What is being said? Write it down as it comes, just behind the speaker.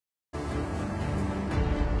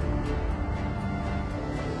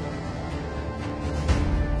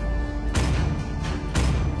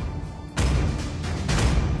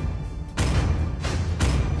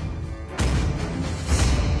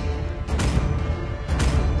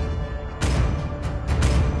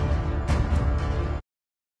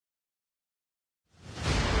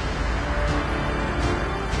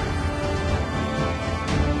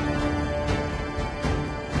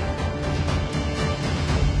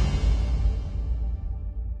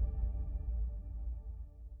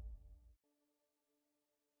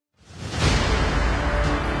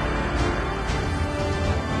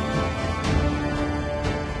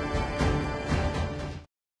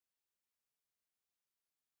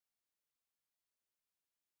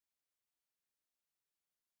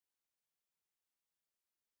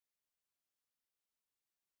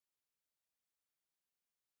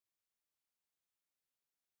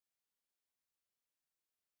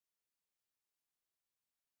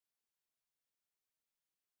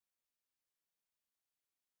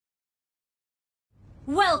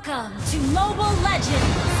Welcome to Mobile Legends!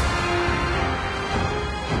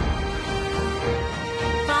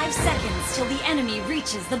 5 seconds till the enemy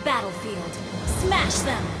reaches the battlefield. Smash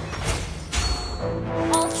them!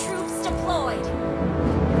 All troops deployed!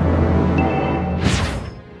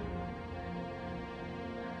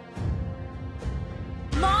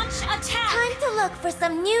 Launch attack! Time to look for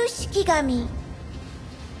some new Shikigami.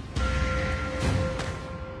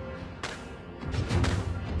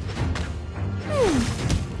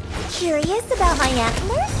 Curious about my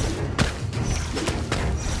antlers?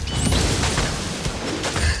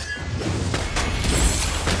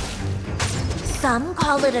 Some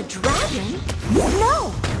call it a dragon?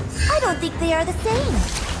 No! I don't think they are the same.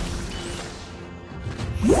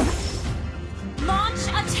 Launch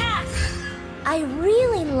attack! I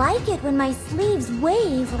really like it when my sleeves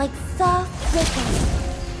wave like soft ripples.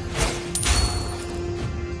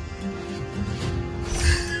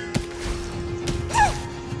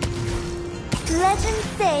 Legends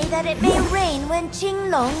say that it may rain when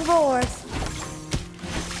Qinglong roars.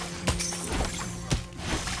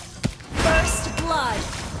 First blood!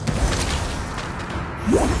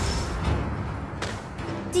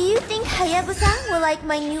 Do you think Hayabusa will like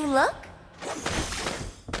my new look?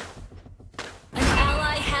 An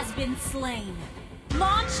ally has been slain.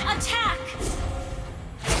 Launch attack!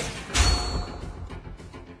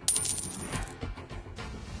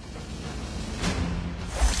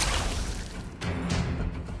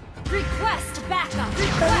 Request backup!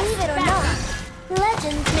 Believe it or not,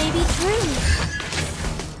 legends may be true.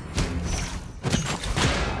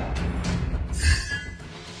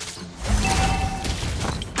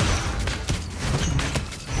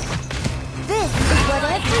 This is what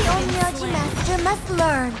every Onmyoji master must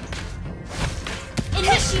learn.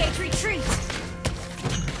 Initiate retreat!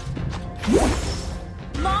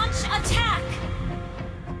 Launch attack!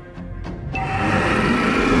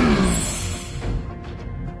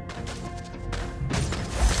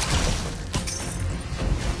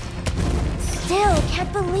 Still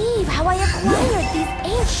can't believe how I acquired these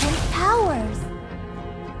ancient powers.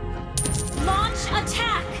 Launch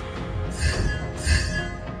attack!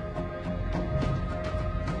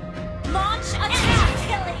 Launch attack!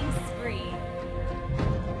 Killing spree!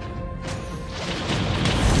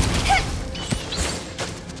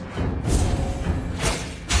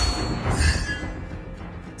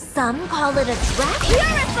 Some call it a dragon.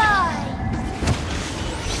 Purify!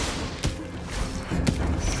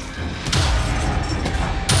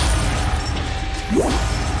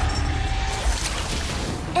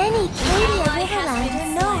 Any Cadia Riverlander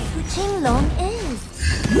knows who Qinglong is.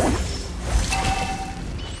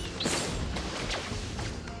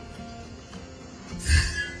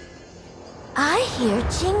 I hear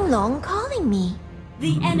Qinglong calling me.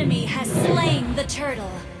 The enemy has slain the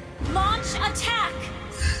turtle. Launch attack!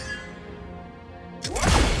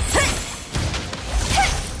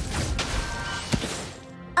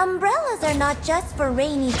 Umbrellas are not just for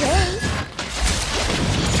rainy days.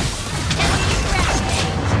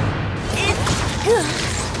 It's good.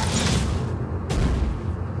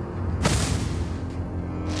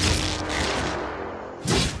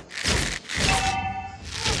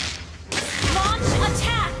 Launch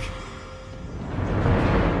attack!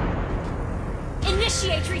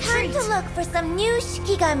 Initiate Time retreat! to look for some new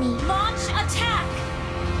Shikigami. Launch attack!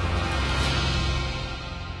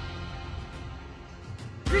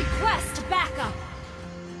 Request backup!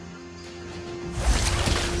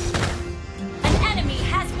 An enemy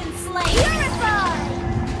has been slain! Purify!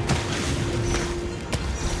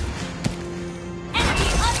 Enemy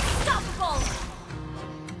unstoppable!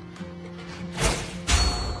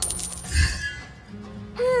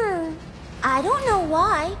 I don't know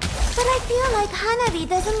why, but I feel like Hanabi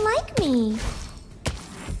doesn't like me.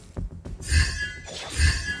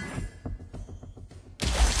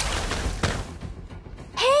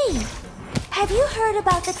 Hey! Have you heard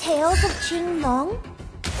about the tales of Qinglong?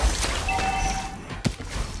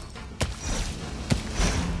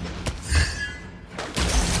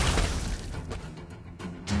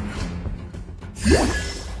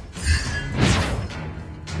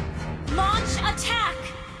 Launch attack!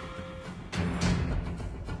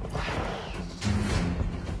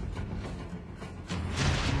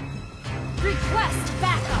 Request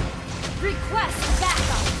backup! Request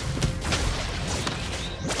backup!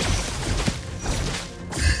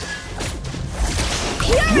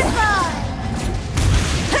 Purify!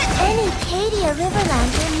 Any Cadia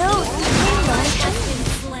Riverlander knows who Qinglong Has is. been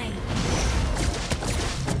slain.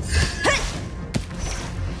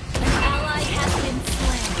 An ally has been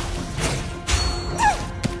slain.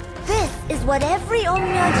 This is what every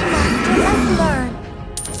Onmyoji master must learn.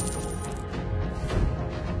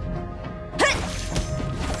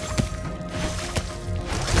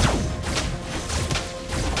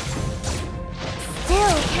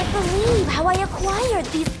 can't believe how I acquired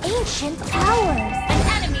these ancient powers.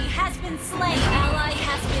 An enemy has been slain. Ally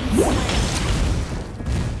has been slain.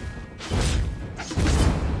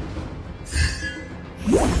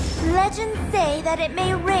 Legends say that it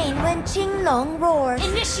may rain when Qinglong roars.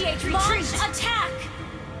 Initiate retreat. Launch attack.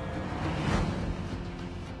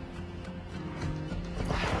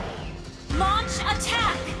 Launch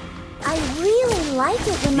attack. I really like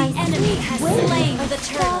it when my enemy has slain the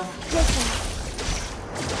turtle.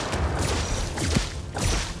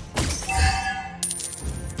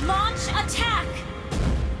 Launch attack.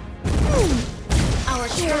 Our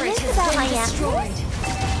turret has been destroyed.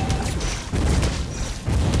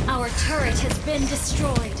 Our turret has been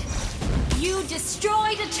destroyed. You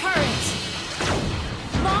destroyed a turret.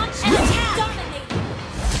 Launch and attack. Dominate.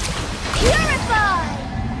 Purify.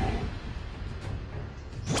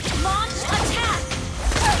 Launch attack.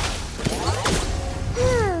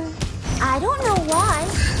 I don't know why,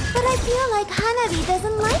 but I feel like Hanabi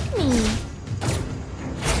doesn't like me.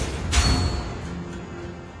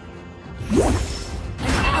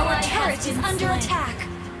 Our turret is under attack.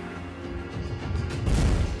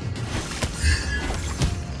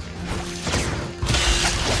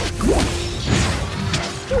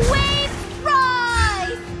 Waves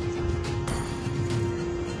rise!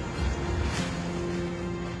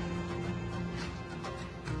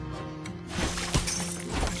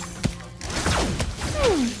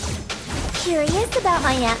 Curious about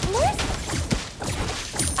my antlers?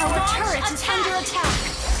 Our turret is under attack.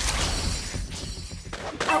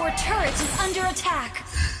 Our turret is under attack.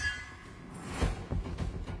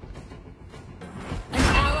 An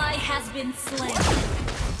ally has been slain.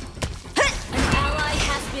 An ally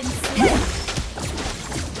has been slain.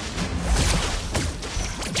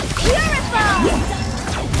 Purify!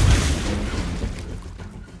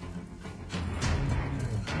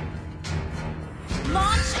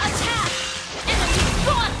 Launch attack! Enemy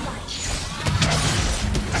godlike!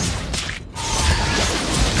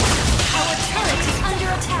 Our turret is under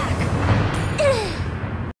attack.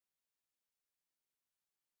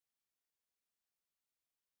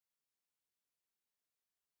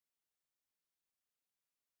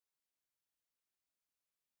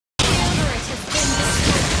 Turret has been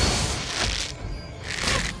destroyed.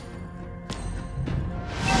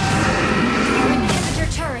 Our inhibitor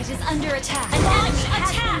turret is under attack. An enemy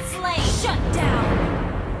has been slain. Shut down.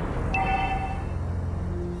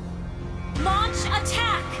 Launch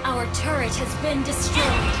attack. Our turret has been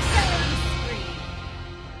destroyed.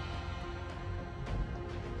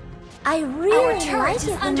 I really turret like is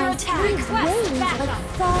it when under my attack. sleeves Quest wave like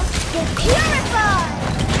backup. soft and purify!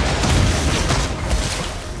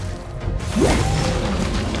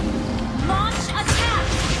 Launch attack.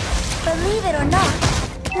 Believe it or not,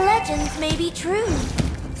 legends may be true.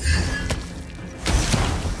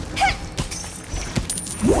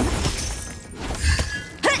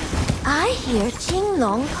 I hear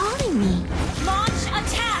Qinglong calling me. Launch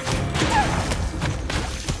attack.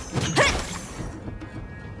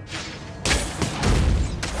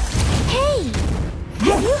 Hey!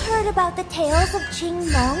 Have you heard about the tales of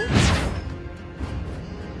Qinglong?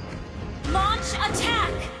 Launch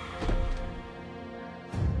attack.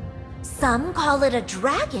 Some call it a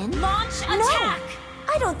dragon. Launch No, attack.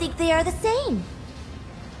 I don't think they are the same.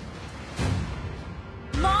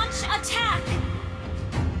 Launch attack.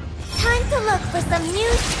 Time to look for some new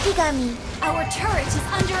Shikigami. Our turret is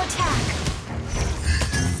under attack.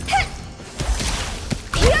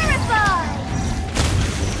 Purify!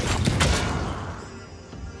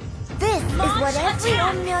 This is Launch what every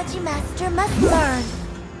attack. Onmyoji master must learn.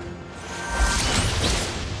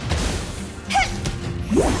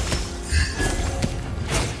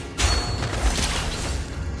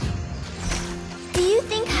 Do you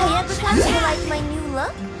think Hayabusa will like my new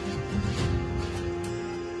look?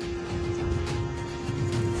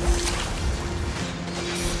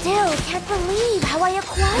 Still can't believe how I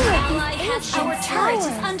acquired Ally these has ancient our turret is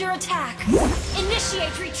powers. under attack.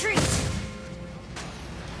 Initiate retreat.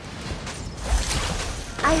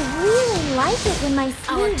 I really like it when my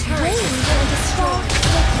Our sleeves turret wave is like a destroyed.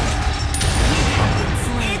 soft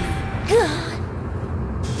Slain. Good.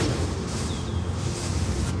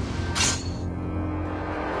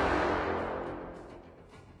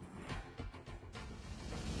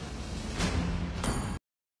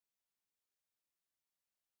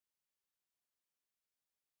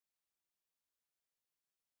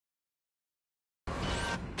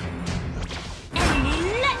 Enemy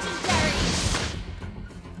legendary.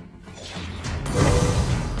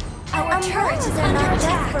 Our turret is Umbrellas are under not just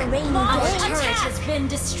attack. for rainy Our days. turret has been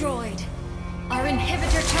destroyed. Our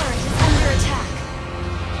inhibitor turret is under attack.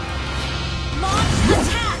 Launch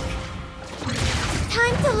attack.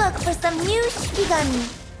 look for some new Shikigami.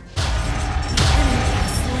 Enemy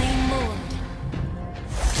has slain Lord.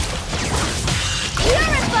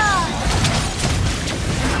 Purify!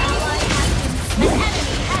 An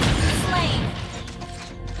enemy has been slain.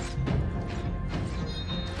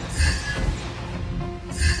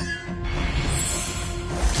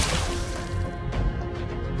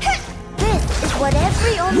 This is what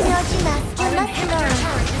every Omiyaji master Our must inhibitor learn.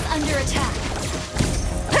 turret is under attack.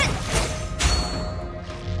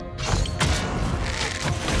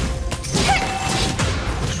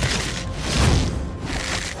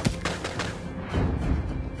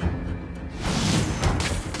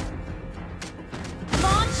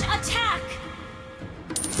 Launch attack!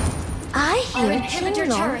 I Our hear inhibitor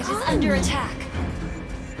Chinlong turret is calling under me. attack.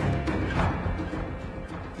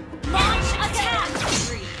 Launch attack!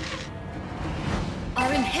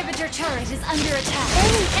 Our inhibitor turret is under attack.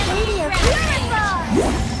 Enemy of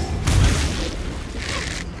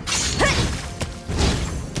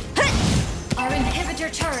Our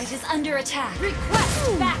inhibitor turret is under attack.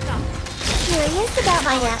 Request backup. Curious about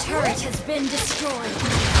my Our necklace? turret has been destroyed.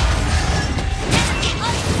 Enemy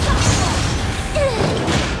unstoppable!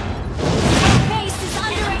 Our base is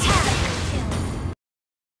under attack.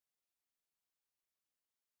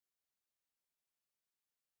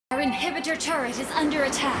 Our inhibitor turret is under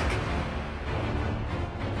attack.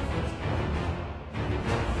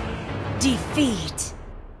 Defeat.